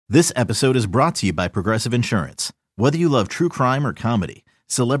This episode is brought to you by Progressive Insurance. Whether you love true crime or comedy,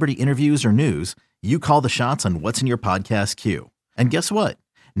 celebrity interviews or news, you call the shots on what's in your podcast queue. And guess what?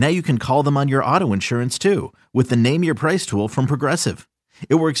 Now you can call them on your auto insurance too with the Name Your Price tool from Progressive.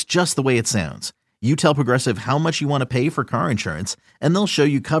 It works just the way it sounds. You tell Progressive how much you want to pay for car insurance, and they'll show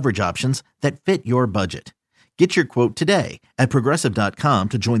you coverage options that fit your budget. Get your quote today at Progressive.com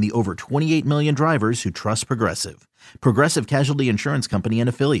to join the over 28 million drivers who trust Progressive. Progressive Casualty Insurance Company and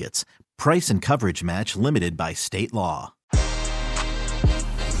Affiliates. Price and coverage match limited by state law.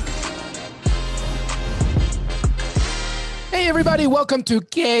 Hey everybody, welcome to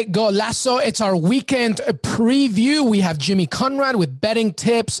Que Golazo. It's our weekend preview. We have Jimmy Conrad with betting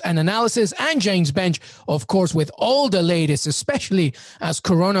tips and analysis, and James Bench, of course, with all the latest, especially as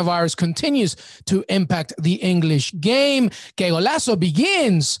coronavirus continues to impact the English game. Que Golazo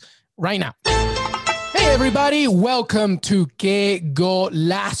begins right now. Hey everybody, welcome to Que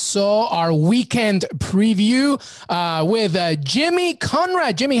Golazo, our weekend preview with Jimmy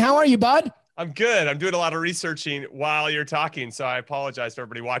Conrad. Jimmy, how are you, bud? I'm good. I'm doing a lot of researching while you're talking, so I apologize to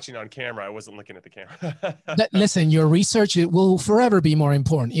everybody watching on camera. I wasn't looking at the camera. Listen, your research, it will forever be more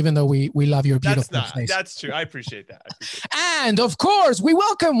important, even though we love your beautiful face. That's true. I appreciate that. And of course, we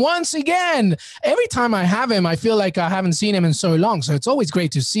welcome once again. Every time I have him, I feel like I haven't seen him in so long, so it's always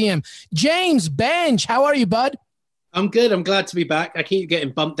great to see him. James Bench, how are you, bud? I'm good. I'm glad to be back. I keep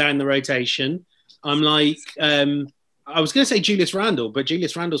getting bumped down the rotation. I'm like... I was going to say Julius Randle, but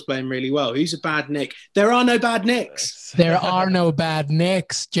Julius Randle's playing really well. Who's a bad Nick? There are no bad Nicks. There are no bad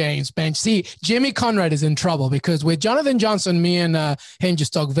Nicks, James Bench. See, Jimmy Conrad is in trouble because with Jonathan Johnson, me and him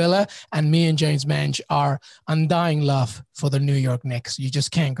just talk Villa, and me and James Bench are undying love for the New York Knicks. You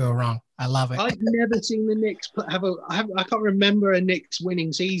just can't go wrong. I love it. I've never seen the Knicks I can't remember a Knicks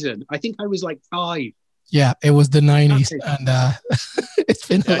winning season. I think I was like 5. Yeah, it was the 90s, and it's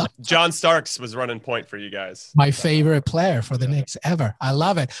been a lot. John Starks was running point for you guys. My favorite player for the Knicks ever. I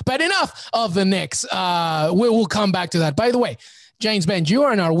love it. But enough of the Knicks. We'll come back to that. By the way, James Bench, you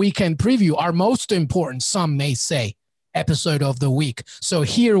are in our weekend preview, our most important, some may say, episode of the week. So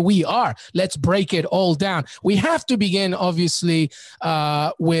here we are. Let's break it all down. We have to begin, obviously,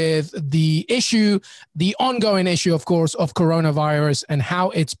 with the ongoing issue, of course, of coronavirus and how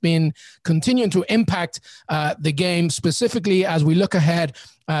it's been continuing to impact the game, specifically as we look ahead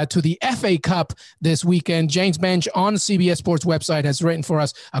to the FA Cup this weekend. James Bench on CBS Sports website has written for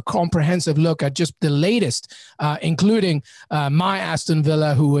us a comprehensive look at just the latest, including my Aston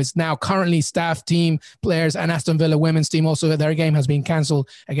Villa, who is now currently staff team players, and Aston Villa women's team. Also, their game has been cancelled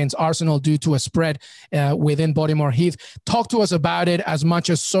against Arsenal due to a spread within Bodymoor Heath. Talk to us about it as much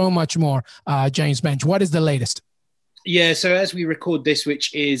as so much more, James Bench. What is the latest? Yeah, so as we record this,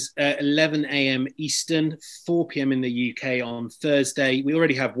 which is 11 a.m. Eastern, 4 p.m. in the UK on Thursday, we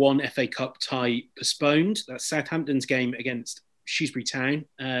already have one FA Cup tie postponed. That's Southampton's game against Shrewsbury Town,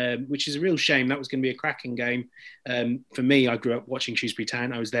 which is a real shame. That was going to be a cracking game. For me, I grew up watching Shrewsbury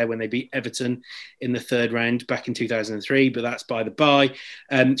Town. I was there when they beat Everton in the third round back in 2003, but that's by the by.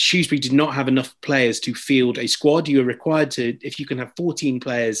 Shrewsbury did not have enough players to field a squad. You are required to, if you can have 14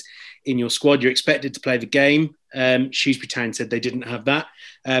 players in your squad, you're expected to play the game. Shrewsbury Town said they didn't have that.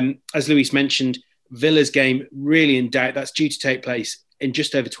 As Luis mentioned, Villa's game really in doubt. That's due to take place in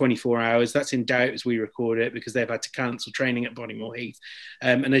just over 24 hours. That's in doubt as we record it because they've had to cancel training at Bodymoor Heath.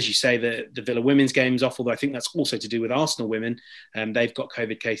 And as you say, the Villa women's game's off, although I think that's also to do with Arsenal women. They've got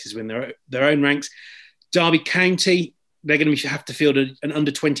COVID cases in their own ranks. Derby County, they're going to have to field an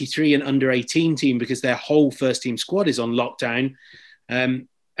under-23 and under-18 team because their whole first-team squad is on lockdown. And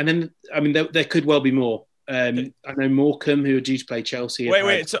then, I mean, there could well be more. I know Morecambe, who are due to play Chelsea.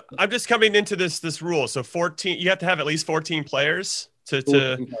 Wait. So I'm just coming into this rule. So 14, you have to have at least 14 players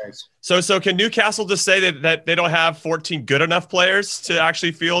to. So can Newcastle just say that they don't have 14 good enough players to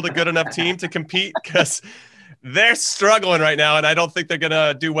actually field a good enough team to compete? Because they're struggling right now, and I don't think they're going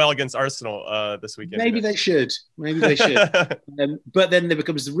to do well against Arsenal this weekend. Maybe they should. But then there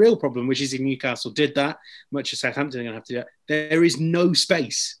becomes the real problem, which is if Newcastle did that, much as Southampton are going to have to do it, there is no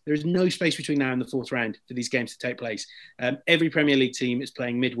space. There is no space between now and the fourth round for these games to take place. Every Premier League team is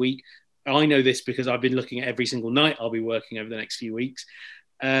playing midweek. I know this because I've been looking at every single night I'll be working over the next few weeks.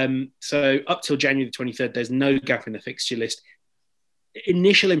 So up till January the 23rd, there's no gap in the fixture list.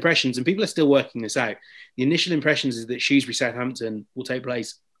 Initial impressions, and people are still working this out, the initial impressions is that Shrewsbury Southampton will take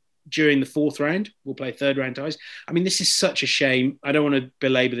place during the fourth round. We'll play third round ties. I mean, this is such a shame. I don't want to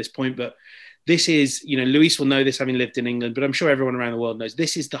belabor this point, but this is, Luis will know this having lived in England, but I'm sure everyone around the world knows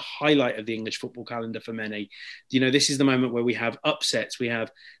this is the highlight of the English football calendar for many. This is the moment where we have upsets, we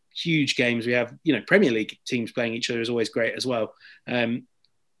have huge games, we have, Premier League teams playing each other is always great as well.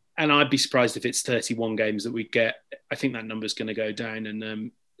 And I'd be surprised if it's 31 games that we get. I think that number's going to go down,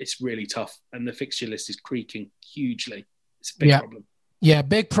 and it's really tough. And the fixture list is creaking hugely. It's a big problem. Yeah,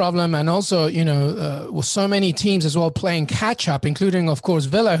 big problem. And also, with so many teams as well playing catch up, including, of course,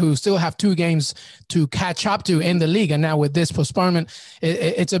 Villa, who still have 2 games to catch up to in the league. And now with this postponement,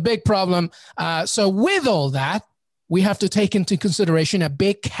 it's a big problem. So with all that, we have to take into consideration a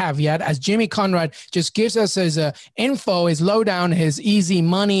big caveat, as Jimmy Conrad just gives us his info, his lowdown, his easy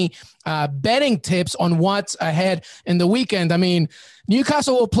money betting tips on what's ahead in the weekend. I mean,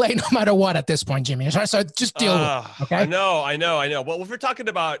 Newcastle will play no matter what at this point, Jimmy. So just deal with it, okay? I know. Well, if we're talking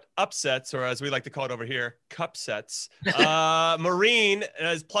about upsets, or as we like to call it over here, cup sets, Marine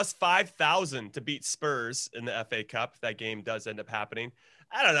is plus 5,000 to beat Spurs in the FA Cup if that game does end up happening.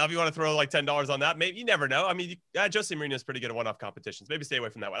 I don't know if you want to throw like $10 on that. Maybe, you never know. I mean, Jose Mourinho is pretty good at one-off competitions. Maybe stay away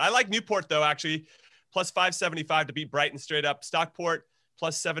from that one. I like Newport though, actually, plus 575 to beat Brighton straight up. Stockport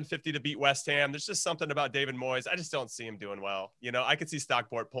plus 750 to beat West Ham. There's just something about David Moyes. I just don't see him doing well. I could see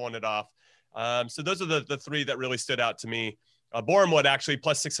Stockport pulling it off. So those are the 3 that really stood out to me. Bournemouth actually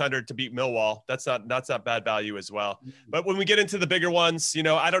plus 600 to beat Millwall. That's not bad value as well. But when we get into the bigger ones,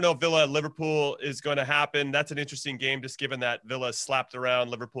 I don't know if Villa Liverpool is going to happen. That's an interesting game, just given that Villa slapped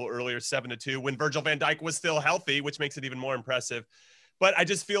around Liverpool earlier 7-2 when Virgil van Dijk was still healthy, which makes it even more impressive. But I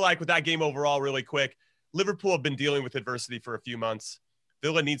just feel like with that game overall, really quick, Liverpool have been dealing with adversity for a few months.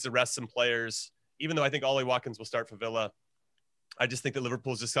 Villa needs to rest some players, even though I think Ollie Watkins will start for Villa. I just think that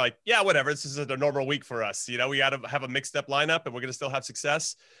Liverpool's just like, yeah, whatever. This is a normal week for us. We got to have a mixed up lineup and we're going to still have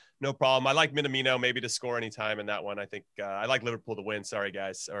success. No problem. I like Minamino maybe to score anytime in that one. I think I like Liverpool to win. Sorry,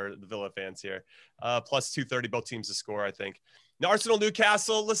 guys, or the Villa fans here. Plus 230, both teams to score, I think. Now, Arsenal,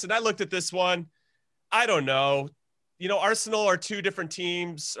 Newcastle. Listen, I looked at this one. I don't know. Arsenal are 2 different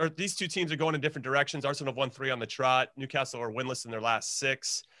teams, or these 2 teams are going in different directions. Arsenal have won 3 on the trot. Newcastle are winless in their last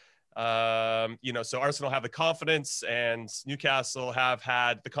 6. So Arsenal have the confidence and Newcastle have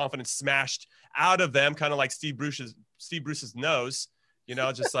had the confidence smashed out of them, kind of like Steve Bruce's nose,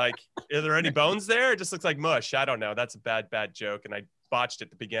 just like, are there any bones there? It just looks like mush. I don't know. That's a bad joke. And I botched it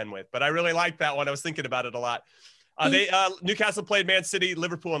to begin with, but I really like that one. I was thinking about it a lot. Newcastle played Man City,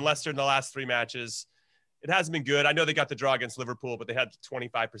 Liverpool, and Leicester in the last 3 matches. It hasn't been good. I know they got the draw against Liverpool, but they had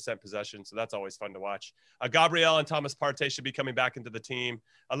 25% possession, so that's always fun to watch. Gabriel and Thomas Partey should be coming back into the team.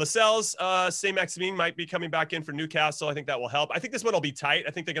 Lascelles, Saint-Maximin might be coming back in for Newcastle. I think that will help. I think this one will be tight.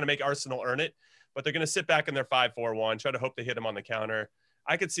 I think they're going to make Arsenal earn it, but they're going to sit back in their 5-4-1, try to hope they hit them on the counter.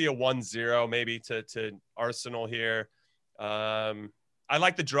 I could see a 1-0 maybe to Arsenal here. I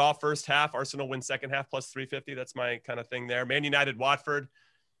like the draw first half. Arsenal wins second half plus 350. That's my kind of thing there. Man United, Watford.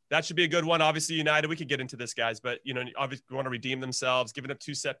 That should be a good one. Obviously, United, we could get into this, guys, but, obviously want to redeem themselves, giving up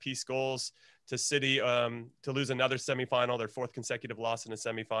 2 set-piece goals to City to lose another semifinal, their 4th consecutive loss in a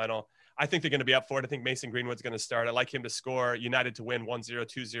semifinal. I think they're going to be up for it. I think Mason Greenwood's going to start. I like him to score. United to win 1-0,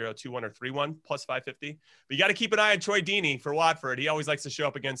 2-0, 2-1, or 3-1, plus 550. But you got to keep an eye on Troy Deeney for Watford. He always likes to show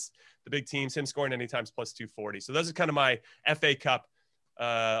up against the big teams. Him scoring anytime is plus 240. So those are kind of my FA Cup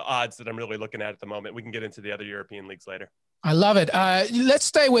odds that I'm really looking at the moment. We can get into the other European leagues later. I love it. Let's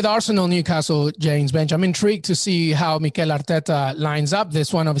stay with Arsenal, Newcastle, James Bench. I'm intrigued to see how Mikel Arteta lines up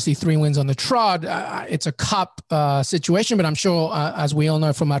this one. Obviously, 3 wins on the trot. It's a cup situation, but I'm sure, as we all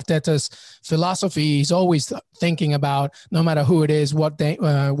know from Arteta's philosophy, he's always thinking about, no matter who it is, what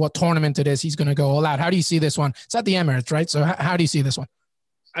tournament it is, he's going to go all out. How do you see this one? It's at the Emirates, right? So how do you see this one?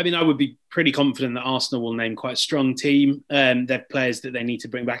 I mean, I would be pretty confident that Arsenal will name quite a strong team. They're players that they need to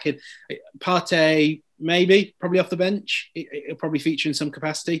bring back in. Partey, maybe, probably off the bench. It'll probably feature in some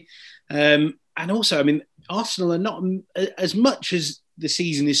capacity. And also, I mean, Arsenal are not, as much as the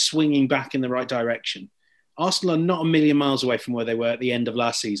season is swinging back in the right direction, Arsenal are not a million miles away from where they were at the end of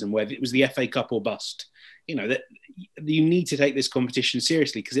last season, where it was the FA Cup or bust. That you need to take this competition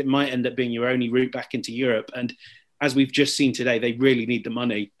seriously because it might end up being your only route back into Europe. And as we've just seen today, they really need the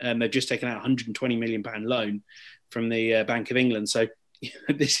money. They've just taken out a £120 million loan from the Bank of England. So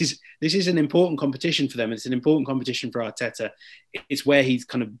this is an important competition for them. It's an important competition for Arteta. It's where he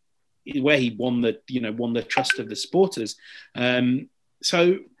won the trust of the supporters.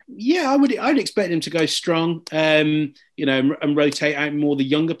 So yeah, I'd expect him to go strong. And rotate out more the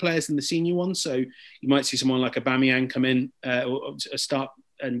younger players than the senior ones. So you might see someone like Aubameyang come in or start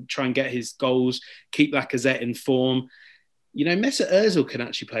and try and get his goals, keep Lacazette in form. Mesut Ozil can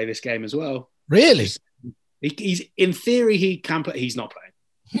actually play this game as well. Really? He's in theory, he can play. He's not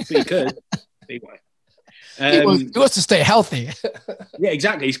playing. But he could. He won't. He wants to stay healthy. Yeah,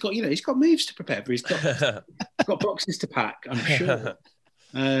 exactly. He's got moves to prepare for. He's got boxes to pack, I'm sure.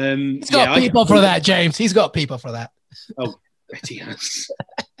 He's got people for that, James. He's got people for that. Oh, bet he has.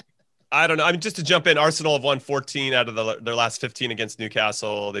 I don't know. I mean, just to jump in, Arsenal have won 14 out of their last 15 against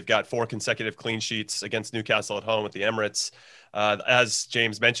Newcastle. They've got 4 consecutive clean sheets against Newcastle at home at the Emirates. As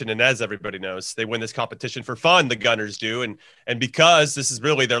James mentioned, and as everybody knows, they win this competition for fun. The Gunners do, and because this is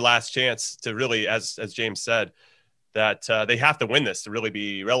really their last chance to really, as James said, that they have to win this to really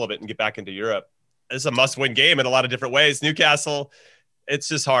be relevant and get back into Europe. It's a must-win game in a lot of different ways. Newcastle, it's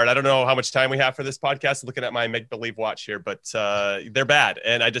just hard. I don't know how much time we have for this podcast. Looking at my make-believe watch here, but they're bad,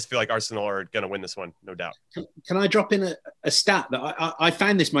 and I just feel like Arsenal are going to win this one, no doubt. Can I drop in a stat that I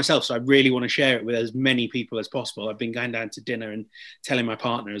found this myself, so I really want to share it with as many people as possible. I've been going down to dinner and telling my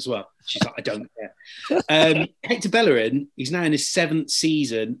partner as well. She's like, I don't care. Hector Bellerin, he's now in his 7th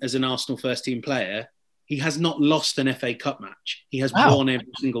season as an Arsenal first-team player. He has not lost an FA Cup match. He has won every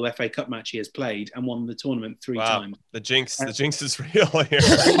single FA Cup match he has played and won the tournament 3 times. The jinx is real here.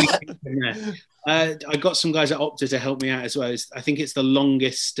 I got some guys at Opta to help me out as well. I think it's the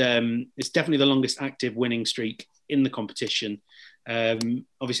longest. It's definitely the longest active winning streak in the competition.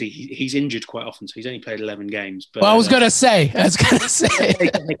 Obviously, he's injured quite often, so he's only played 11 games. But I was going to say.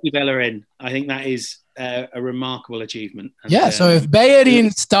 Bellerin, I think that is a remarkable achievement. And, so if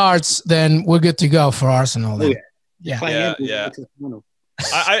Bellerin starts, then we're good to go for Arsenal. Then. Yeah.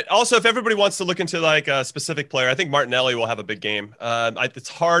 I also, if everybody wants to look into like a specific player, I think Martinelli will have a big game. It's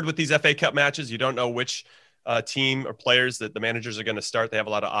hard with these FA Cup matches. You don't know which team or players that the managers are going to start. They have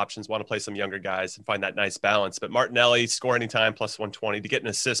a lot of options, want to play some younger guys and find that nice balance. But Martinelli, score anytime, plus 120, to get an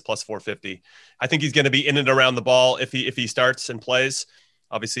assist, plus 450. I think he's going to be in and around the ball if he starts and plays.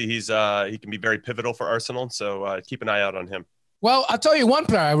 Obviously, he can be very pivotal for Arsenal, so keep an eye out on him. Well, I'll tell you one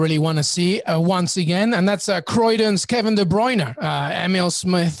player I really want to see once again, and that's Croydon's Kevin De Bruyne, Emil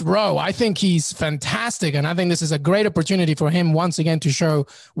Smith-Rowe. I think he's fantastic, and I think this is a great opportunity for him once again to show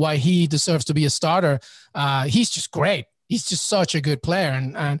why he deserves to be a starter. He's just great. He's just such a good player,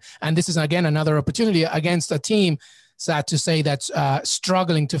 and this is, again, another opportunity against a team, sad to say, that's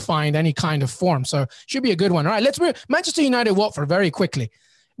struggling to find any kind of form. So should be a good one. All right, let's move Manchester United-Watford very quickly.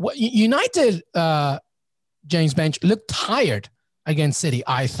 United... James Bench looked tired against City,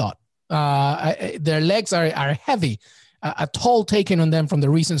 I thought. Their legs are heavy, a toll taken on them from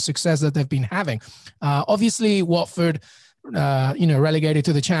the recent success that they've been having. Obviously, Watford, relegated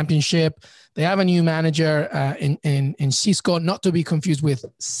to the Championship. They have a new manager in Xisco, not to be confused with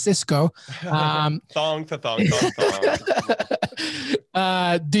Cisco. Thong.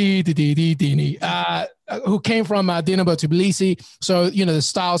 Who came from Dinamo Tbilisi. So, the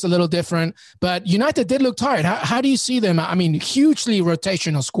style's a little different. But United did look tired. How do you see them? I mean, hugely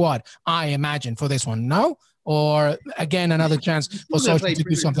rotational squad, I imagine, for this one. No? Or, again, another chance for Solskjaer to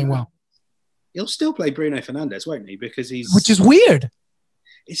do something well? He'll still play Bruno Fernandes, won't he? Because which is weird.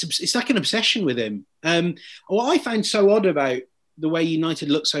 It's like an obsession with him. What I found so odd about the way United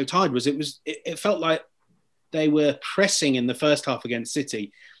looked so tired was it felt like they were pressing in the first half against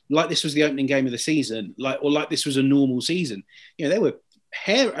City, like this was the opening game of the season, like this was a normal season. They were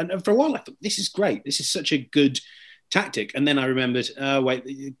and for a while I thought, this is great. This is such a good tactic. And then I remembered,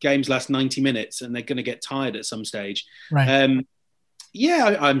 the games last 90 minutes and they're going to get tired at some stage. Right.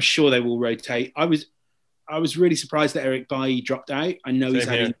 I'm sure they will rotate. I was really surprised that Eric Bailly dropped out. I know he's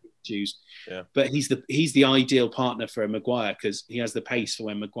had issues, but he's the ideal partner for Maguire because he has the pace for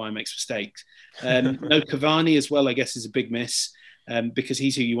when Maguire makes mistakes. No, Cavani as well, I guess, is a big miss because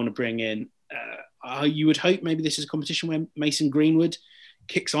he's who you want to bring in. You would hope maybe this is a competition where Mason Greenwood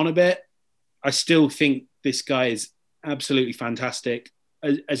kicks on a bit. I still think this guy is absolutely fantastic,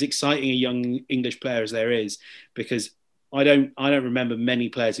 as exciting a young English player as there is, because I don't remember many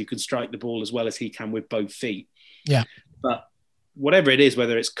players who can strike the ball as well as he can with both feet. Yeah. But whatever it is,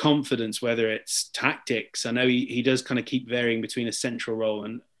 whether it's confidence, whether it's tactics, I know he does kind of keep varying between a central role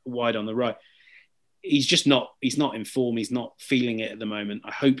and wide on the right. He's not in form. He's not feeling it at the moment.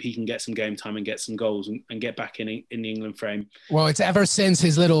 I hope he can get some game time and get some goals and get back in the England frame. Well, it's ever since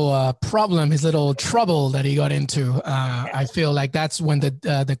his little his little trouble that he got into. I feel like that's when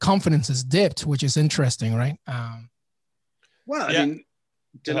the confidence has dipped, which is interesting, right? I mean,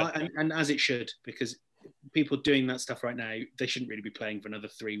 and as it should, because people doing that stuff right now, they shouldn't really be playing for another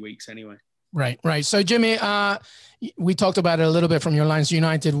 3 weeks anyway. Right. So, Jimmy, we talked about it a little bit from your lines.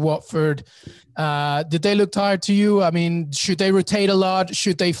 United, Watford, did they look tired to you? I mean, should they rotate a lot?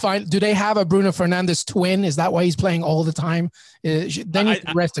 Do they have a Bruno Fernandes twin? Is that why he's playing all the time? They need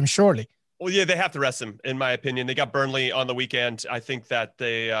to rest him, surely. Well, yeah, they have to rest him, in my opinion. They got Burnley on the weekend. I think that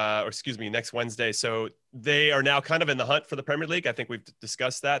next Wednesday. So they are now kind of in the hunt for the Premier League. I think we've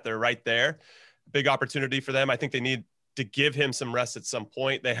discussed that. They're right there. Big opportunity for them. I think they need to give him some rest at some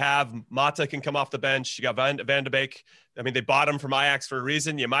point. They have Mata can come off the bench. You got Van de Beek. I mean, they bought him from Ajax for a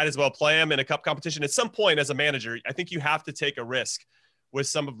reason. You might as well play him in a cup competition. At some point as a manager, I think you have to take a risk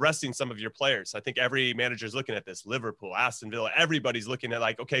with resting some of your players. I think every manager is looking at this. Liverpool, Aston Villa, everybody's looking at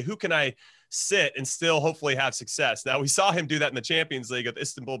like, okay, who can I sit and still hopefully have success? Now we saw him do that in the Champions League with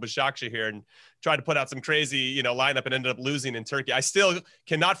Istanbul Başakşehir here and tried to put out some crazy, lineup and ended up losing in Turkey. I still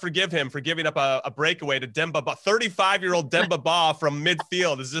cannot forgive him for giving up a breakaway to Demba Ba. 35-year-old Demba Ba from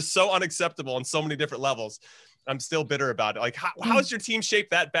midfield is just so unacceptable on so many different levels. I'm still bitter about it. Like, how is your team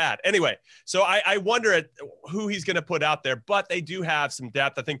shaped that bad? Anyway, so I wonder at who he's going to put out there, but they do have some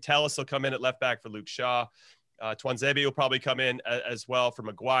depth. I think Telles will come in at left back for Luke Shaw. Tuanzebe will probably come in as well for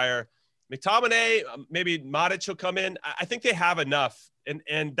Maguire. McTominay, maybe Matic will come in. I think they have enough.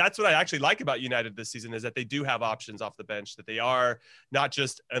 And that's what I actually like about United this season is that they do have options off the bench, that they are not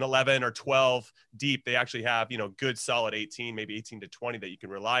just an 11 or 12 deep. They actually have, good solid 18, maybe 18 to 20 that you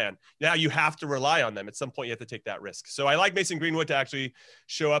can rely on. Now you have to rely on them. At some point you have to take that risk. So I like Mason Greenwood to actually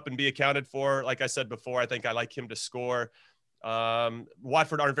show up and be accounted for. Like I said before, I think I like him to score.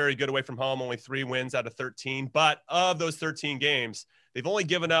 Watford aren't very good away from home, only 3 wins out of 13. But of those 13 games, they've only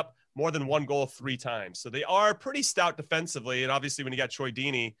given up more than 1 goal 3 times. So they are pretty stout defensively. And obviously when you got Troy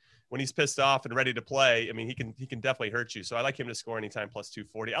Deeney, when he's pissed off and ready to play, I mean, he can definitely hurt you. So I like him to score anytime plus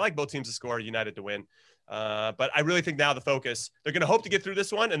 240. I like both teams to score, United to win. But I really think now they're going to hope to get through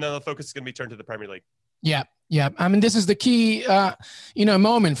this one. And then the focus is going to be turned to the Premier League. Yeah. Yeah. I mean, this is the key,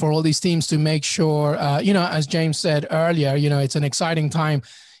 moment for all these teams to make sure, as James said earlier, it's an exciting time,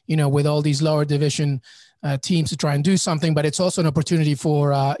 with all these lower division teams to try and do something, but it's also an opportunity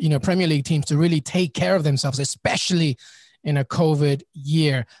for, Premier League teams to really take care of themselves, especially in a COVID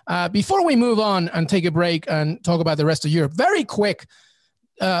year. Before we move on and take a break and talk about the rest of Europe, very quick,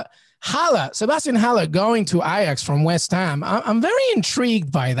 Sebastian Haller going to Ajax from West Ham. I'm very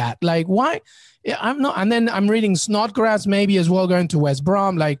intrigued by that. Like, why? I'm not. And then I'm reading Snodgrass maybe as well going to West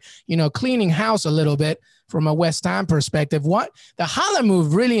Brom, cleaning house a little bit from a West Ham perspective. What the Haller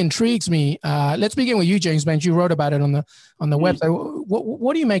move really intrigues me. Let's begin with you, James Bench. You wrote about it on the website.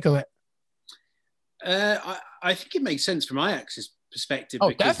 What do you make of it? I think it makes sense from Ajax's perspective.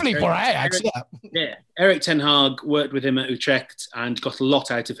 Oh, definitely for Ajax. Erik ten Hag worked with him at Utrecht and got a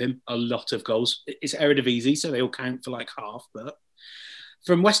lot out of him, a lot of goals. It's Eredivisie, so they all count for like half. But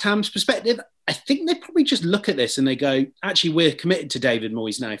from West Ham's perspective, I think they probably just look at this and they go, actually, we're committed to David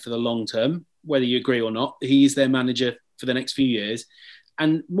Moyes now for the long term, whether you agree or not. He's their manager for the next few years.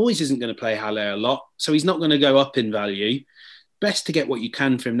 And Moyes isn't going to play Haller a lot, so he's not going to go up in value. Best to get what you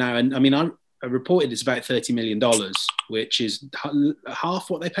can from now. And I mean, I reported it's about $30 million, which is half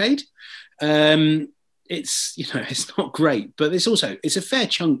what they paid. It's, it's not great, but it's a fair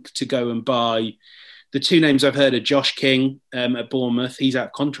chunk to go and buy. The 2 names I've heard are Josh King at Bournemouth. He's out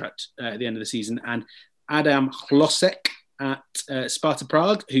of contract at the end of the season. And Adam Hlosek at Sparta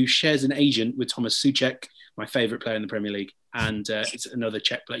Prague, who shares an agent with Thomas Souček, my favourite player in the Premier League. And it's another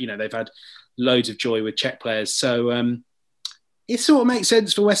Czech player. They've had loads of joy with Czech players. So it sort of makes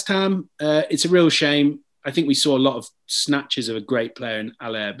sense for West Ham. It's a real shame. I think we saw a lot of snatches of a great player in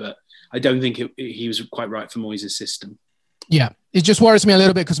Haller, but I don't think he was quite right for Moyes' system. Yeah, it just worries me a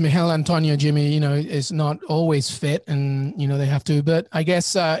little bit because Mikel Antonio, Jimmy, is not always fit and, they have to. But I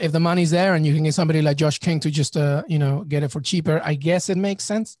guess if the money's there and you can get somebody like Josh King to just, get it for cheaper, I guess it makes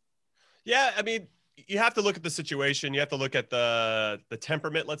sense. Yeah, I mean, you have to look at the situation. You have to look at the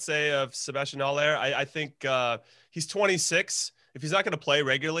temperament, let's say, of Sebastian Haller. I think he's 26. If he's not going to play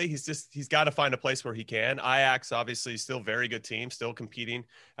regularly, he's got to find a place where he can. Ajax, obviously, still very good team, still competing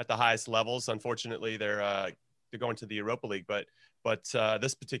at the highest levels. Unfortunately, they're going to the Europa League, but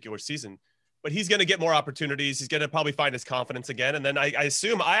this particular season. But he's going to get more opportunities. He's going to probably find his confidence again. And then I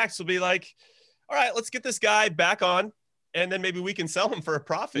assume Ajax will be like, all right, let's get this guy back on. And then maybe we can sell him for a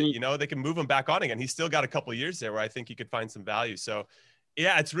profit. They can move him back on again. He's still got a couple of years there where I think he could find some value. So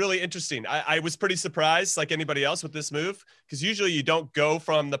yeah, it's really interesting. I was pretty surprised, like anybody else, with this move, because usually you don't go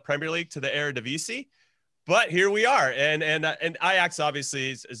from the Premier League to the Eredivisie. But here we are, and Ajax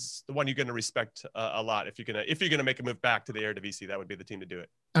obviously is the one you're going to respect a lot. If you're gonna make a move back to the Eredivisie, that would be the team to do it.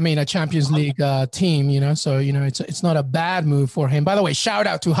 I mean, a Champions League team, so it's not a bad move for him. By the way, shout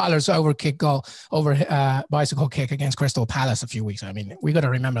out to Haller's bicycle kick against Crystal Palace a few weeks. I mean, we got to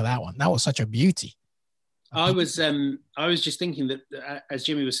remember that one. That was such a beauty. I was just thinking that as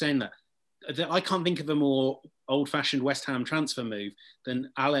Jimmy was saying that I can't think of a more old-fashioned West Ham transfer move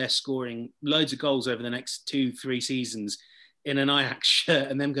than Haller scoring loads of goals over the next 2-3 seasons in an Ajax shirt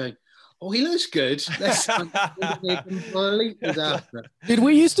and them going, Oh, he looks good. Did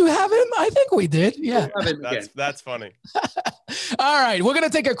we used to have him? I think we did. Yeah. That's funny. All right. We're going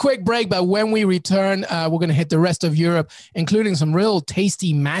to take a quick break, but when we return, we're going to hit the rest of Europe, including some real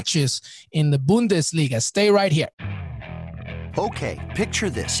tasty matches in the Bundesliga. Stay right here. Okay,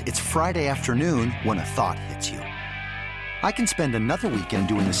 picture this. It's Friday afternoon when a thought hits you. I can spend another weekend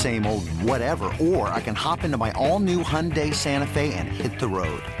doing the same old whatever, or I can hop into my all-new Hyundai Santa Fe and hit the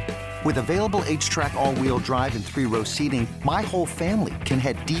road. With available H-Track all-wheel drive and 3-row seating, my whole family can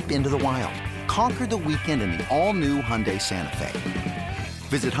head deep into the wild. Conquer the weekend in the all-new Hyundai Santa Fe.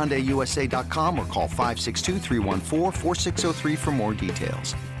 Visit HyundaiUSA.com or call 562-314-4603 for more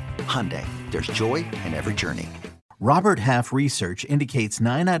details. Hyundai, there's joy in every journey. Robert Half research indicates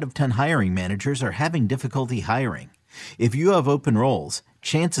 9 out of 10 hiring managers are having difficulty hiring. If you have open roles,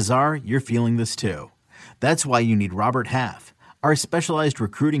 chances are you're feeling this too. That's why you need Robert Half. Our specialized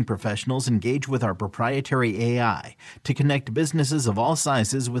recruiting professionals engage with our proprietary AI to connect businesses of all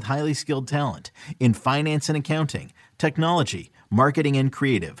sizes with highly skilled talent in finance and accounting, technology, marketing and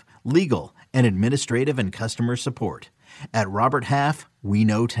creative, legal, and administrative and customer support. At Robert Half, we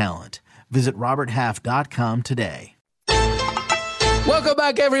know talent. Visit roberthalf.com today. Welcome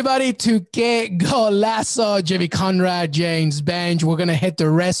back, everybody, to Que Golazo. Jimmy Conrad, James Benge. We're going to hit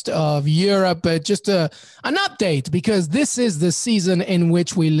the rest of Europe, but just an update, because this is the season in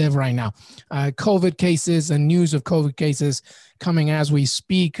which we live right now. COVID cases and news of COVID cases coming as we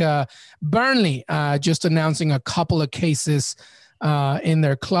speak. Burnley just announcing a couple of cases in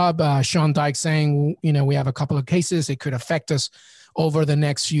their club. Sean Dyche saying, we have a couple of cases. It could affect us over the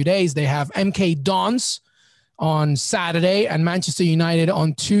next few days. They have MK Dons on Saturday and Manchester United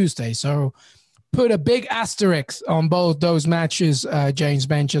on Tuesday. So put a big asterisk on both those matches, James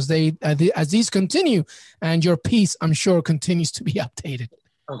Benge, as these continue, and your piece, I'm sure, continues to be updated.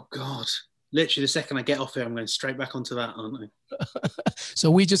 Oh, God. Literally, the second I get off here, I'm going straight back onto that, aren't I? So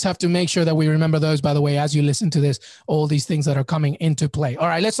we just have to make sure that we remember those, by the way, as you listen to this, all these things that are coming into play. All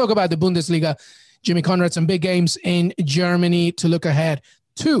right, let's talk about the Bundesliga. Jimmy Conrad, some big games in Germany to look ahead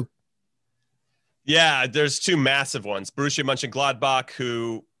to. Yeah, there's 2 massive ones. Borussia Mönchengladbach,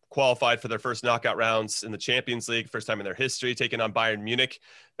 who qualified for their first knockout rounds in the Champions League, first time in their history, taking on Bayern Munich.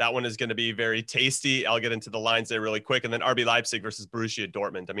 That one is going to be very tasty. I'll get into the lines there really quick. And then RB Leipzig versus Borussia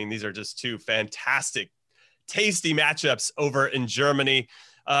Dortmund. I mean, these are just 2 fantastic, tasty matchups over in Germany.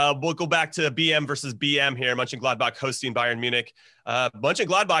 We'll go back to BM versus BM here. Mönchengladbach hosting Bayern Munich.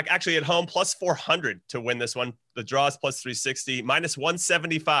 Mönchengladbach actually at home plus 400 to win this one. The draw is plus 360, minus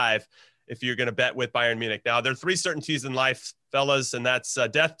 175 if you're going to bet with Bayern Munich. Now, there are 3 certainties in life, fellas, and that's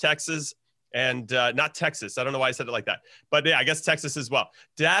death, Texas, and not Texas. I don't know why I said it like that. But yeah, I guess Texas as well.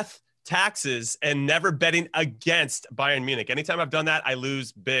 Death, taxes, and never betting against Bayern Munich. Anytime I've done that, I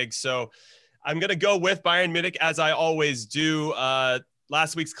lose big. So I'm going to go with Bayern Munich, as I always do.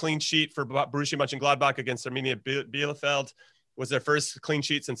 Last week's clean sheet for Borussia Mönchengladbach against Arminia Bielefeld was their first clean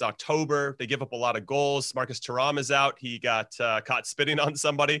sheet since October. They give up a lot of goals. Marcus Thuram is out. He got caught spitting on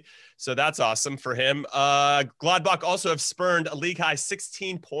somebody. So that's awesome for him. Gladbach also have spurned a league high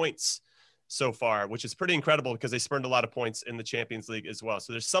 16 points so far, which is pretty incredible because they spurned a lot of points in the Champions League as well.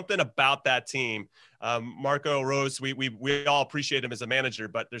 So there's something about that team. Marco Rose, we all appreciate him as a manager,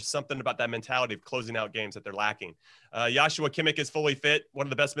 but there's something about that mentality of closing out games that they're lacking. Joshua Kimmich is fully fit, one of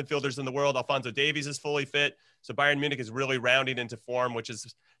the best midfielders in the world. Alphonso Davies is fully fit. So Bayern Munich is really rounding into form, which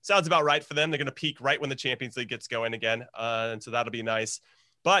sounds about right for them. They're going to peak right when the Champions League gets going again. And so that'll be nice.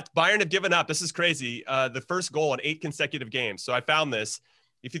 But Bayern have given up. This is crazy. The first goal in 8 consecutive games. So I found this.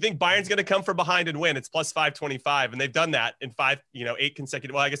 If you think Bayern's going to come from behind and win, it's plus 525. And they've done that in 8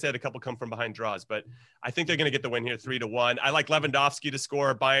 consecutive. Well, I guess they had a couple come from behind draws, but I think they're going to get the win here 3-1. I like Lewandowski to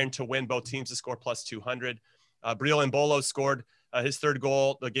score, Bayern to win, both teams to score plus 200. Breel Embolo scored his 3rd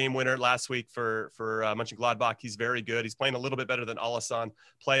goal, the game winner last week for Mönchengladbach. He's very good. He's playing a little bit better than Alassane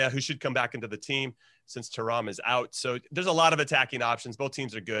Plea, who should come back into the team since Thuram is out. So there's a lot of attacking options. Both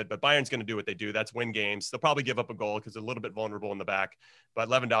teams are good, but Bayern's going to do what they do. That's win games. They'll probably give up a goal because they're a little bit vulnerable in the back, but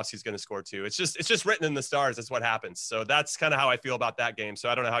Lewandowski's going to score too. It's just written in the stars. That's what happens. So that's kind of how I feel about that game. So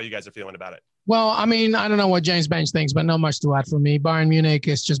I don't know how you guys are feeling about it. Well, I mean, I don't know what James Benge thinks, but not much to add from me. Bayern Munich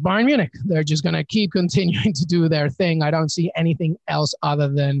is just Bayern Munich. They're just going to keep continuing to do their thing. I don't see anything else other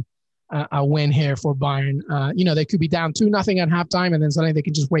than a win here for Bayern. They could be down 2-0 at halftime, and then suddenly they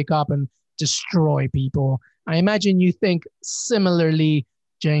can just wake up and destroy people. I imagine you think similarly,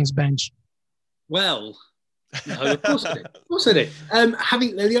 James Benge. Well, no, of course I did. Of course I did.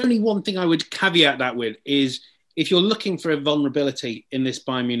 The only one thing I would caveat that with is if you're looking for a vulnerability in this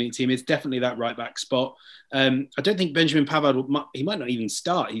Bayern Munich team, it's definitely that right back spot. I don't think Benjamin Pavard, he might not even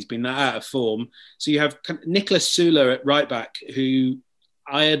start. He's been that out of form. So you have Niklas Süle at right back, who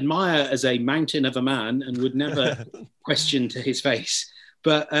I admire as a mountain of a man and would never question to his face.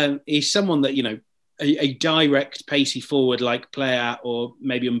 But he's someone that, a direct, pacey forward-like player, or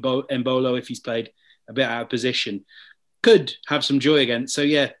maybe Embolo, if he's played a bit out of position, could have some joy against. So,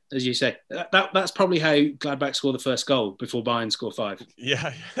 yeah, as you say, that's probably how Gladbach score the first goal before Bayern score 5.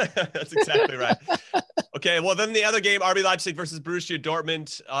 Yeah, that's exactly right. Okay, well, then the other game, RB Leipzig versus Borussia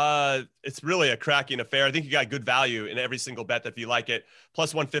Dortmund. It's really a cracking affair. I think you got good value in every single bet if you like it.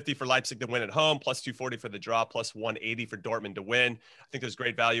 Plus 150 for Leipzig to win at home, plus 240 for the draw, plus 180 for Dortmund to win. I think there's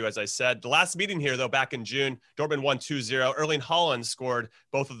great value, as I said. The last meeting here, though, back in June, Dortmund won 2-0. Erling Haaland scored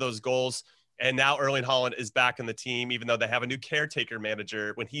both of those goals. And now Erling Haaland is back in the team, even though they have a new caretaker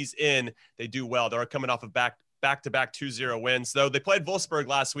manager. When he's in, they do well. They're coming off of back-to-back 2-0 wins. Though they played Wolfsburg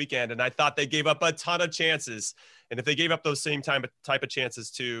last weekend, and I thought they gave up a ton of chances. And if they gave up those same type of chances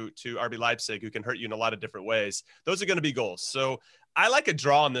to RB Leipzig, who can hurt you in a lot of different ways, those are going to be goals. So I like a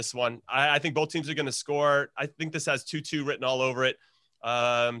draw on this one. I think both teams are going to score. I think this has 2-2 written all over it.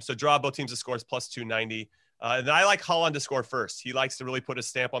 So draw, both teams to score is plus 290. And I like Haaland to score first. He likes to really put a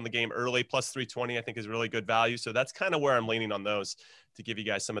stamp on the game early. Plus 320, I think, is really good value. So that's kind of where I'm leaning on those to give you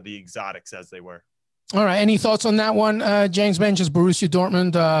guys some of the exotics as they were. All right. Any thoughts on that one, James Benge? As Borussia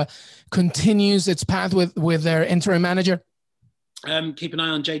Dortmund continues its path with their interim manager? Keep an eye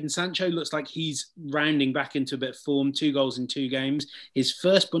on Jadon Sancho. Looks like he's rounding back into a bit of form. 2 goals in 2 games. His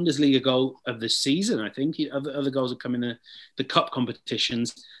first Bundesliga goal of the season, I think. Other goals have come in the cup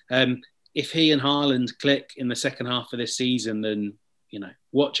competitions. If he and Haaland click in the second half of this season, then,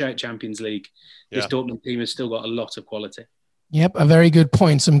 watch out Champions League. This Dortmund team has still got a lot of quality. Yep, a very good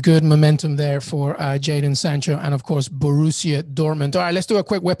point. Some good momentum there for Jadon Sancho and, of course, Borussia Dortmund. All right, let's do a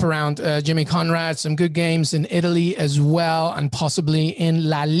quick whip around. Jimmy Conrad, some good games in Italy as well, and possibly in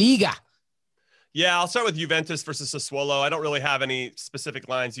La Liga. Yeah, I'll start with Juventus versus Sassuolo. I don't really have any specific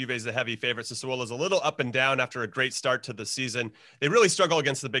lines. Juve is the heavy favorite. Sassuolo is a little up and down after a great start to the season. They really struggle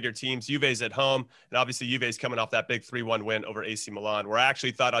against the bigger teams. Juve's at home, and obviously Juve's coming off that big 3-1 win over AC Milan, where I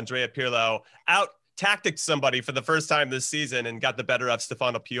actually thought Andrea Pirlo out-tacticked somebody for the first time this season and got the better of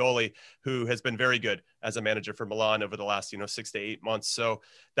Stefano Pioli, who has been very good as a manager for Milan over the last 6 to 8 months. So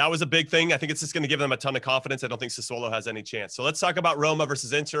that was a big thing. I think it's just going to give them a ton of confidence. I don't think Sassuolo has any chance. So let's talk about Roma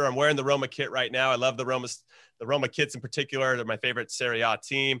versus Inter. I'm wearing the Roma kit right now. I love the Roma kits in particular. They're my favorite Serie A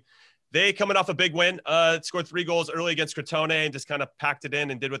team. They, coming off a big win, scored 3 goals early against Crotone and just kind of packed it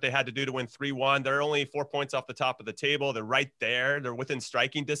in and did what they had to do to win 3-1. They're only 4 points off the top of the table. They're right there. They're within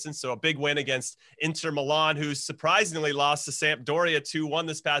striking distance. So a big win against Inter Milan, who surprisingly lost to Sampdoria 2-1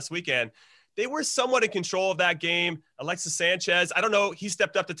 this past weekend. They were somewhat in control of that game. Alexis Sanchez, I don't know, he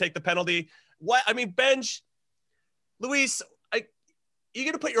stepped up to take the penalty. Benj, Luis, you're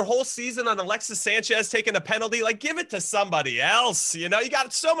going to put your whole season on Alexis Sanchez taking a penalty? Like, give it to somebody else. You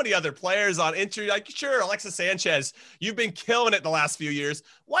got so many other players on Inter. Like, sure, Alexis Sanchez, you've been killing it the last few years.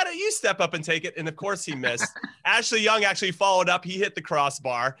 Why don't you step up and take it? And, of course, he missed. Ashley Young actually followed up. He hit the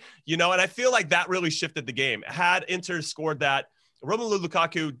crossbar, and I feel like that really shifted the game. Had Inter scored that, Romelu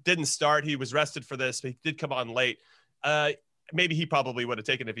Lukaku didn't start. He was rested for this, but he did come on late. Maybe he probably would have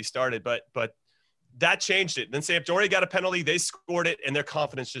taken it if he started, but that changed it. Then Sampdoria got a penalty. They scored it, and their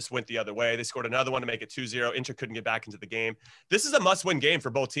confidence just went the other way. They scored another one to make it 2-0. Inter couldn't get back into the game. This is a must-win game for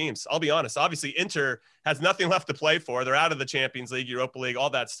both teams. I'll be honest. Obviously, Inter has nothing left to play for. They're out of the Champions League, Europa League, all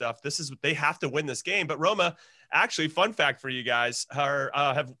that stuff. They have to win this game. But Roma, actually, fun fact for you guys, are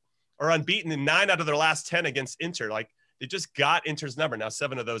unbeaten in 9 out of their last 10 against Inter. Like, they just got Inter's number. Now,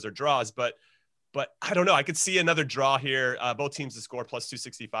 7 of those are draws, but I don't know. I could see another draw here. Both teams to score plus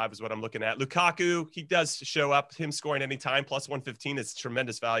 265 is what I'm looking at. Lukaku, he does show up. Him scoring anytime plus 115 is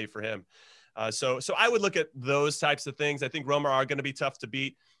tremendous value for him. So I would look at those types of things. I think Roma are going to be tough to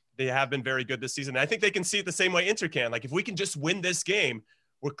beat. They have been very good this season. I think they can see it the same way Inter can. Like, if we can just win this game,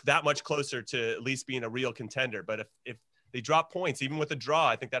 we're that much closer to at least being a real contender. But if they drop points, even with a draw,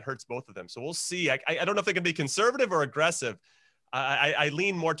 I think that hurts both of them. So we'll see. I don't know if they can be conservative or aggressive. I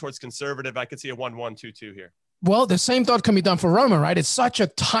lean more towards conservative. I could see a 1-1, 2-2 here. Well, the same thought can be done for Roma, right? It's such a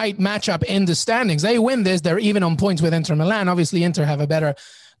tight matchup in the standings. They win this, they're even on points with Inter Milan. Obviously, Inter have a better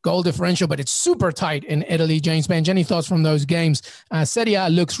goal differential, but it's super tight in Italy. James Benge, any thoughts from those games? Serie A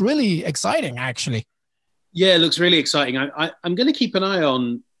looks really exciting, actually. Yeah, it looks really exciting. I'm going to keep an eye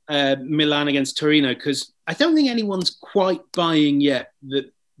on Milan against Torino, because I don't think anyone's quite buying yet that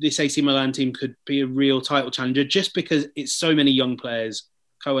this AC Milan team could be a real title challenger, just because it's so many young players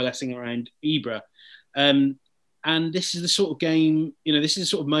coalescing around Ibra. And this is the sort of game, this is the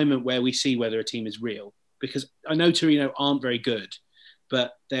sort of moment where we see whether a team is real. Because I know Torino aren't very good,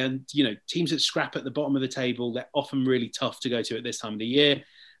 but they're, teams that scrap at the bottom of the table, they're often really tough to go to at this time of the year.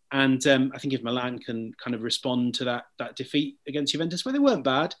 And I think if Milan can kind of respond to that defeat against Juventus, where they weren't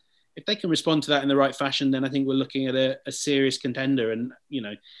bad, if they can respond to that in the right fashion, then I think we're looking at a serious contender. And,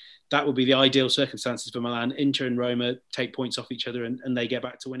 that would be the ideal circumstances for Milan. Inter and Roma take points off each other and they get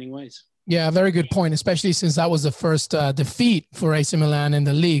back to winning ways. Yeah, very good point, especially since that was the first defeat for AC Milan in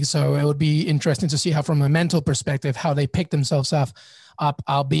the league. So it would be interesting to see how, from a mental perspective, how they pick themselves up,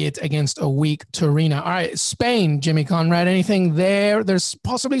 albeit against a weak Torino. All right, Spain, Jimmy Conrad, anything there? There's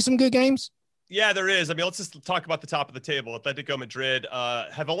possibly some good games? Yeah, there is. I mean, let's just talk about the top of the table. Atletico Madrid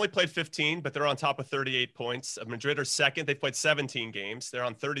have only played 15, but they're on top of 38 points. Madrid are second. They've played 17 games. They're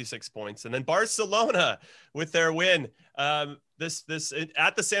on 36 points. And then Barcelona with their win this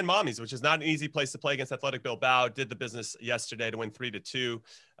at the San Mames, which is not an easy place to play against Athletic Bilbao, did the business yesterday to win 3-2.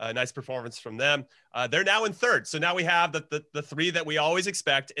 Nice performance from them. They're now in third. So now we have the three that we always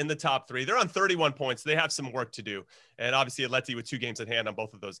expect in the top three. They're on 31 points. They have some work to do. And obviously Atleti, with 2 games in hand on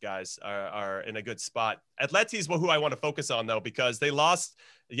both of those guys, are in a good spot. Atleti is who I want to focus on, though, because they lost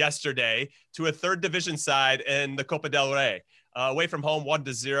yesterday to a third division side in the Copa del Rey. Away from home,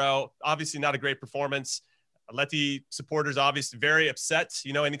 1-0. Obviously not a great performance. Atleti supporters obviously very upset.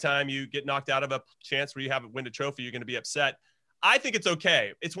 Anytime you get knocked out of a chance where you haven't win a trophy, you're going to be upset. I think it's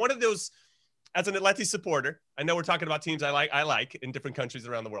okay. It's one of those, as an Atleti supporter, I know we're talking about teams I like in different countries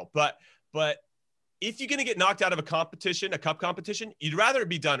around the world, but if you're going to get knocked out of a competition, a cup competition, you'd rather it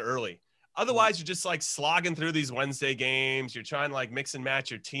be done early. Otherwise, you're just like slogging through these Wednesday games. You're trying to like mix and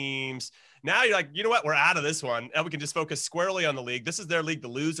match your teams. Now you're like, you know what? We're out of this one. And we can just focus squarely on the league. This is their league to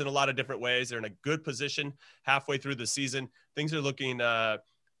lose in a lot of different ways. They're in a good position halfway through the season. Things are looking, a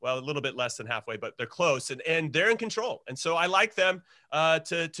little bit less than halfway, but they're close and they're in control. And so I like them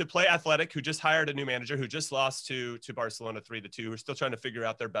to play Athletic, who just hired a new manager, who just lost to Barcelona 3-2. Who are still trying to figure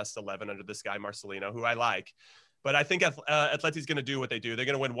out their best 11 under this guy, Marcelino, who I like. But I think Atleti's going to do what they do. They're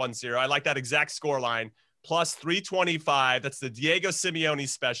going to win 1-0. I like that exact score line, plus 325. That's the Diego Simeone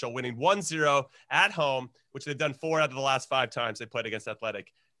special, winning 1-0 at home, which they've done 4 out of the last 5 times they played against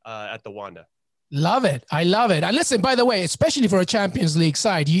Athletic at the Wanda. Love it. I love it. And listen, by the way, especially for a Champions League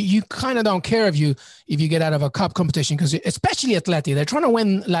side, you kind of don't care if you get out of a cup competition, because especially Atleti, they're trying to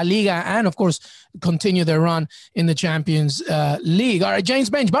win La Liga and, of course, continue their run in the Champions League. All right,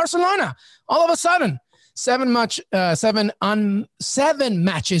 James Bench, Barcelona, all of a sudden, 7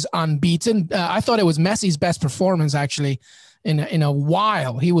 matches unbeaten. I thought it was Messi's best performance actually in a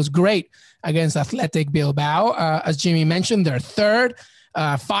while. He was great against Athletic Bilbao. As Jimmy mentioned, they're third,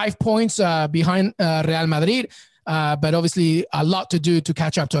 5 points behind Real Madrid. But obviously a lot to do to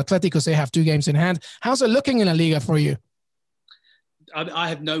catch up to Athletic because they have 2 games in hand. How's it looking in La Liga for you? I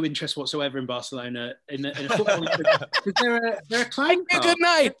have no interest whatsoever in Barcelona in a football because they're a clown car. Good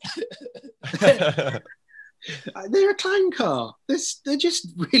night. They're a clown car. They're just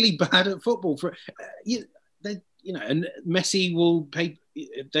really bad at football. And Messi will pay.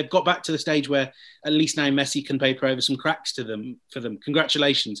 They've got back to the stage where at least now Messi can paper over some cracks for them.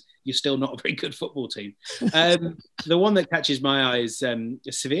 Congratulations, you're still not a very good football team. The one that catches my eye is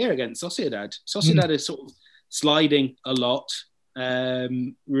Sevilla against Sociedad. Sociedad is sort of sliding a lot,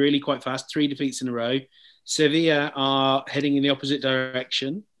 really quite fast. 3 defeats in a row. Sevilla are heading in the opposite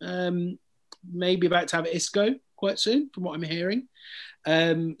direction. Maybe about to have Isco quite soon, from what I'm hearing.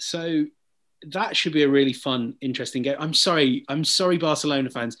 So that should be a really fun, interesting game. I'm sorry,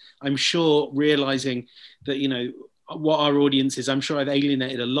 Barcelona fans. I'm sure realizing that, what our audience is, I'm sure I've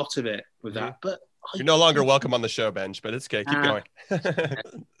alienated a lot of it with that. But you're no longer welcome on the show, Benj, but it's okay. Keep going.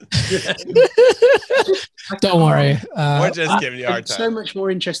 Don't worry. We're just giving you a hard time. I'm so much more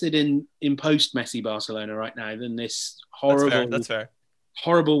interested in post-Messi Barcelona right now than this horrible... That's fair.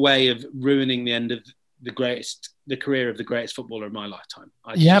 Horrible way of ruining the end of the career of the greatest footballer of my lifetime.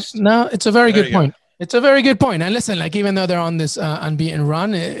 It's a very good point. It's a very good point. And listen, like, even though they're on this unbeaten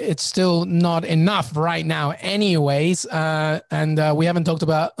run, it's still not enough right now anyways. And we haven't talked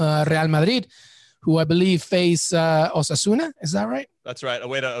about Real Madrid, who I believe face Osasuna. Is that right? That's right.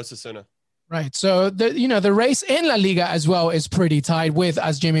 Away to Osasuna. Right. So, the race in La Liga as well is pretty tight with,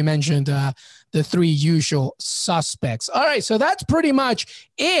 as Jimmy mentioned, the 3 usual suspects. All right. So that's pretty much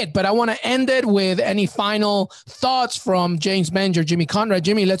it. But I want to end it with any final thoughts from James Benj or Jimmy Conrad.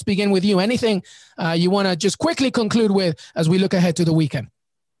 Jimmy, let's begin with you. Anything you want to just quickly conclude with as we look ahead to the weekend?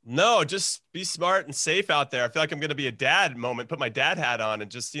 No, just be smart and safe out there. I feel like I'm going to be a dad moment, put my dad hat on,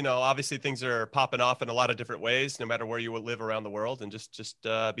 and just, obviously things are popping off in a lot of different ways, no matter where you live around the world, and just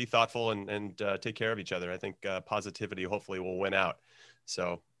be thoughtful and take care of each other. I think positivity hopefully will win out.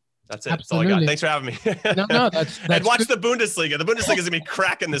 So that's it. Absolutely. That's all I got. Thanks for having me. No, that's and watch good. the Bundesliga. The Bundesliga is going to be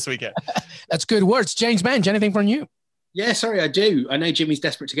cracking this weekend. That's good words. James Benge, anything from you? Yeah, sorry, I do. I know Jimmy's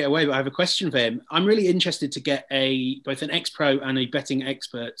desperate to get away, but I have a question for him. I'm really interested to get both an ex-pro and a betting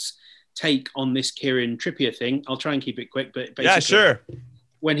expert's take on this Kieran Trippier thing. I'll try and keep it quick, but basically, yeah, sure.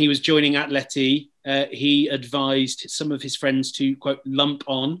 When he was joining Atleti, he advised some of his friends to, quote, lump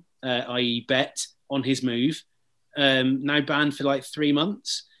on, i.e. bet on his move. Now banned for like 3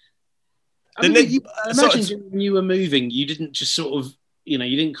 months. I imagine when you were moving, you didn't just sort of, you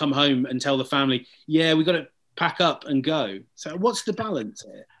didn't come home and tell the family, yeah, we got to pack up and go. So what's the balance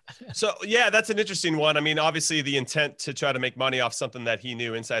here? So, yeah, that's an interesting one. I mean, obviously the intent to try to make money off something that he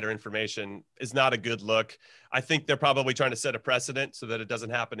knew, insider information, is not a good look. I think they're probably trying to set a precedent so that it doesn't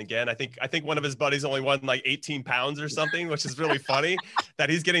happen again. I think one of his buddies only won like 18 pounds or something, which is really funny that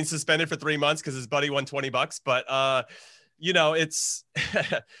he's getting suspended for 3 months because his buddy won $20. But, it's,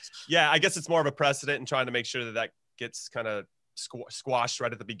 yeah, I guess it's more of a precedent and trying to make sure that gets kind of squashed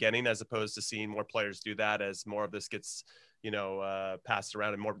right at the beginning, as opposed to seeing more players do that as more of this gets, passed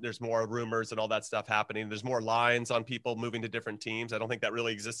around and there's more rumors and all that stuff happening. There's more lines on people moving to different teams. I don't think that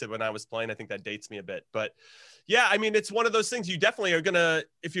really existed when I was playing. I think that dates me a bit, but yeah, I mean, it's one of those things you definitely are going to,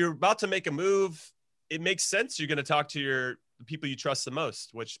 if you're about to make a move, it makes sense. You're going to talk to the people you trust the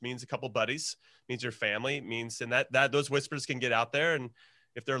most, which means a couple buddies, means your family, means, and that those whispers can get out there. And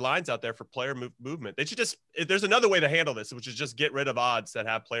if there are lines out there for player movement, they should there's another way to handle this, which is just get rid of odds that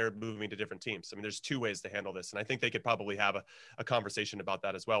have player moving to different teams. I mean, there's 2 ways to handle this. And I think they could probably have a conversation about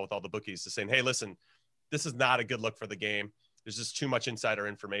that as well with all the bookies, to saying, hey, listen, this is not a good look for the game. There's just too much insider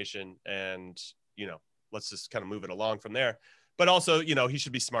information, and, let's just kind of move it along from there. But also, he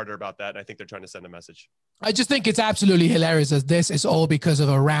should be smarter about that. And I think they're trying to send a message. I just think it's absolutely hilarious that this is all because of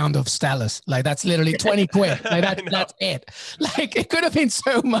a round of Stellas. Like, that's literally 20 quid. Like that's it. Like, it could have been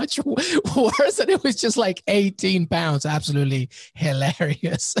so much worse, and it was just like 18 pounds. Absolutely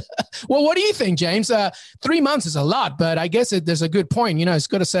hilarious. Well, what do you think, James? 3 months is a lot, but I guess there's a good point. It's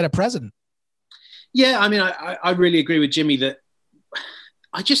going to set a precedent. Yeah, I mean, I really agree with Jimmy that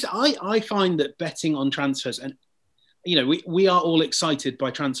I find that betting on transfers, and we are all excited by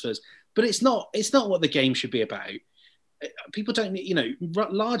transfers, but it's not what the game should be about. People don't,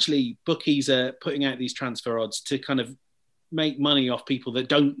 largely bookies are putting out these transfer odds to kind of make money off people that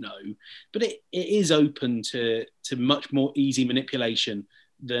don't know, but it is open to much more easy manipulation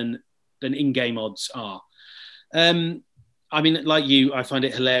than in-game odds are. I mean, like you, I find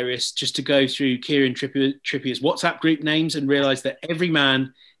it hilarious just to go through Kieran Trippier's WhatsApp group names and realize that every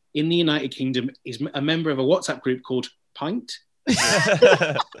man in the United Kingdom is a member of a WhatsApp group called Pint.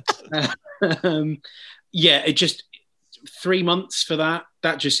 It just 3 months for that.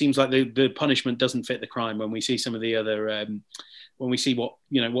 That just seems like the punishment doesn't fit the crime. When we see some of the other, when we see what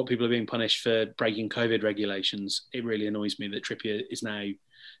people are being punished for breaking COVID regulations, it really annoys me that Trippier is now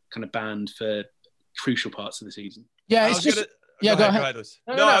kind of banned for crucial parts of the season. Yeah, it's just. Go ahead.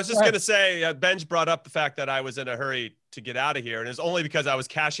 I was just going to say, Benj brought up the fact that I was in a hurry to get out of here. And it's only because I was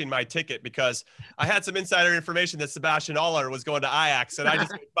cashing my ticket, because I had some insider information that Sebastian Aller was going to Ajax, and I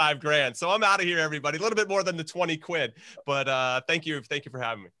just made $5,000. So I'm out of here, everybody. A little bit more than the 20 quid, but thank you for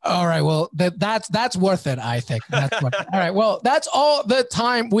having me. All right. Well, that's worth it. I think that's worth it. All right. Well, that's all the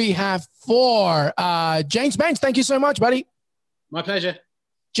time we have for James Benge. Thank you so much, buddy. My pleasure.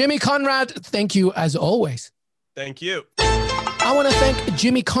 Jimmy Conrad, thank you as always. Thank you. I want to thank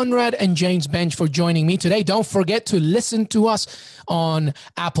Jimmy Conrad and James Benge for joining me today. Don't forget to listen to us on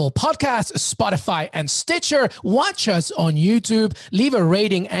Apple Podcasts, Spotify, and Stitcher. Watch us on YouTube. Leave a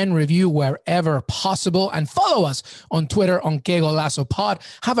rating and review wherever possible. And follow us on Twitter on Que Golazo Pod.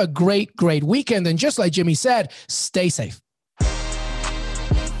 Have a great, great weekend. And just like Jimmy said, stay safe.